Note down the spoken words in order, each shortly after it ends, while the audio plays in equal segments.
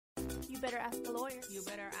better ask a lawyer. You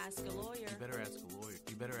better ask a lawyer. You better ask a lawyer.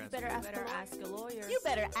 You better ask, better ask, ask a lawyer. You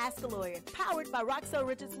better ask a lawyer. Powered by Roxell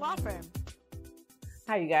Richards Law Firm.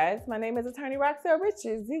 Hi, you guys. My name is Attorney Roxell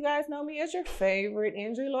Richards. You guys know me as your favorite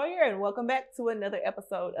injury lawyer, and welcome back to another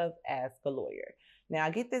episode of Ask a Lawyer. Now,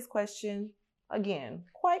 I get this question again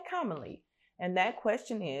quite commonly, and that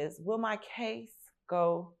question is, will my case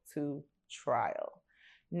go to trial?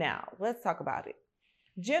 Now, let's talk about it.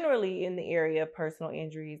 Generally, in the area of personal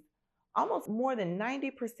injuries, almost more than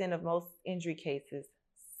 90% of most injury cases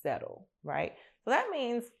settle, right? So that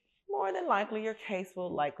means more than likely your case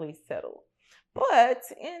will likely settle. But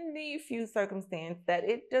in the few circumstances that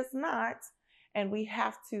it does not, and we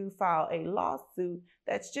have to file a lawsuit,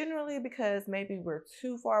 that's generally because maybe we're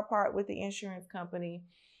too far apart with the insurance company,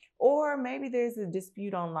 or maybe there's a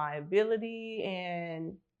dispute on liability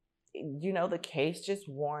and the case just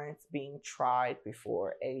warrants being tried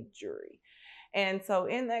before a jury. And so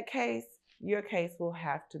in that case, your case will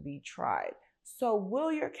have to be tried. So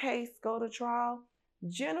will your case go to trial?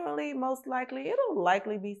 Generally, most likely, it'll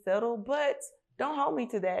likely be settled, but don't hold me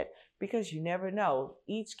to that because you never know.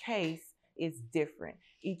 Each case is different.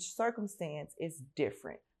 Each circumstance is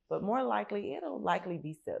different, but more likely, it'll likely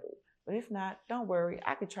be settled. But if not, don't worry,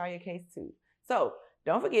 I could try your case too. So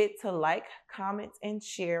don't forget to like, comment, and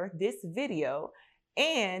share this video.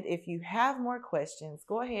 And if you have more questions,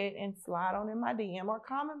 go ahead and slide on in my DM or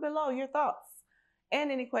comment below your thoughts and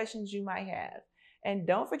any questions you might have. And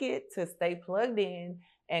don't forget to stay plugged in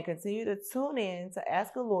and continue to tune in to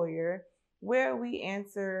Ask a Lawyer, where we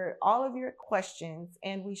answer all of your questions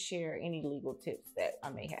and we share any legal tips that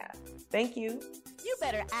I may have. Thank you. You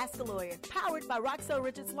better ask a lawyer. Powered by Roxell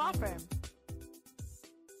Richards Law Firm.